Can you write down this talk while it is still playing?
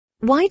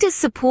Why does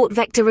support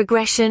vector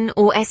regression,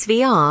 or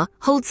SVR,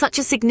 hold such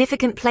a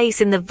significant place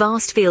in the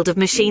vast field of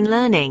machine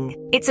learning?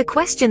 It's a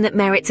question that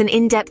merits an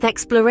in-depth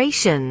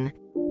exploration.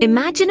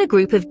 Imagine a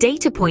group of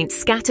data points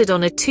scattered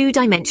on a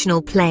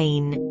two-dimensional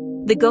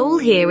plane. The goal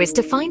here is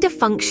to find a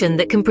function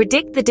that can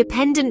predict the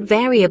dependent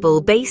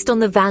variable based on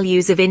the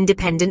values of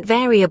independent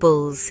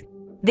variables.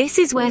 This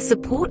is where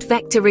support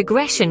vector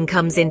regression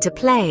comes into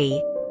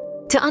play.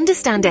 To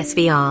understand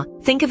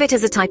SVR, think of it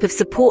as a type of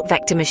support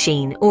vector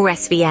machine, or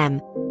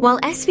SVM. While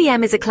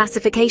SVM is a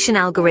classification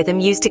algorithm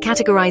used to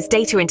categorize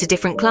data into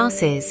different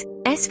classes,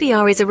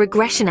 SVR is a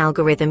regression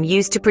algorithm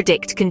used to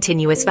predict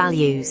continuous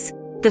values.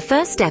 The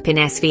first step in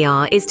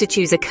SVR is to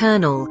choose a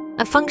kernel,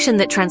 a function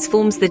that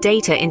transforms the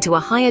data into a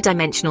higher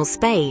dimensional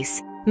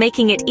space,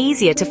 making it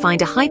easier to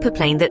find a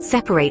hyperplane that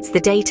separates the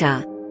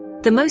data.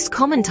 The most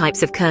common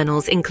types of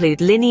kernels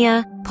include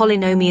linear,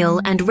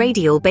 polynomial, and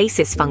radial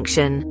basis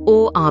function,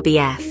 or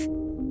RBF.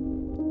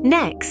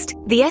 Next,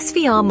 the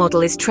SVR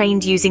model is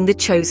trained using the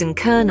chosen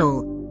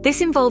kernel.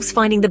 This involves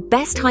finding the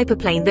best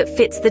hyperplane that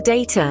fits the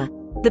data.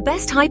 The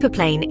best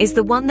hyperplane is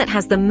the one that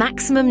has the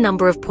maximum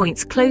number of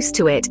points close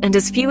to it and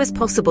as few as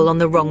possible on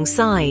the wrong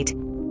side.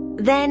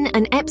 Then,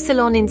 an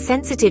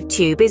epsilon-insensitive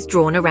tube is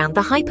drawn around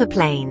the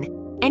hyperplane.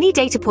 Any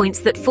data points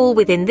that fall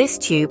within this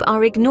tube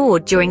are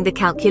ignored during the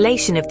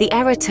calculation of the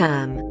error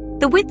term.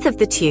 The width of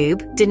the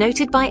tube,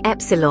 denoted by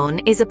epsilon,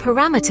 is a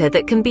parameter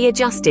that can be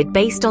adjusted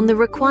based on the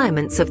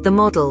requirements of the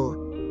model.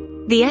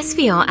 The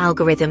SVR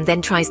algorithm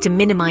then tries to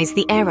minimize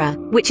the error,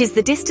 which is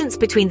the distance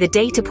between the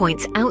data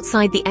points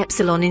outside the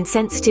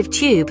epsilon-insensitive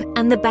tube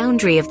and the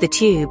boundary of the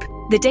tube.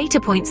 The data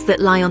points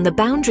that lie on the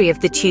boundary of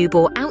the tube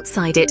or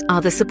outside it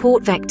are the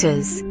support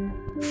vectors.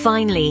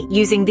 Finally,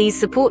 using these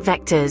support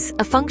vectors,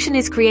 a function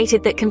is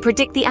created that can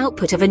predict the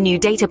output of a new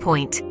data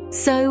point.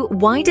 So,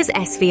 why does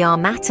SVR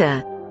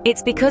matter?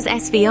 It's because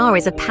SVR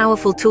is a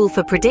powerful tool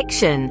for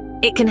prediction.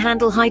 It can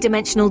handle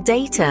high-dimensional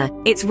data,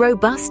 it's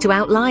robust to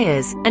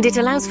outliers, and it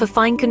allows for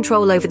fine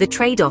control over the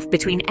trade-off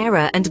between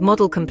error and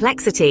model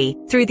complexity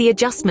through the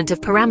adjustment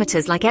of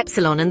parameters like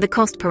epsilon and the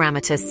cost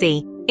parameter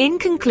c. In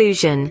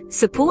conclusion,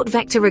 support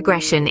vector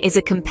regression is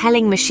a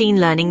compelling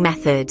machine learning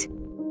method.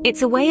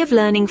 It's a way of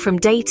learning from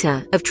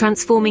data, of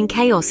transforming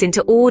chaos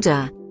into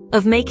order,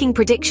 of making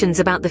predictions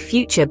about the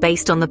future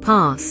based on the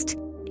past.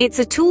 It's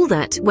a tool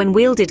that, when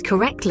wielded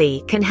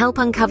correctly, can help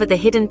uncover the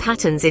hidden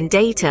patterns in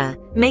data,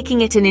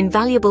 making it an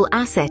invaluable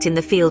asset in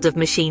the field of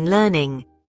machine learning.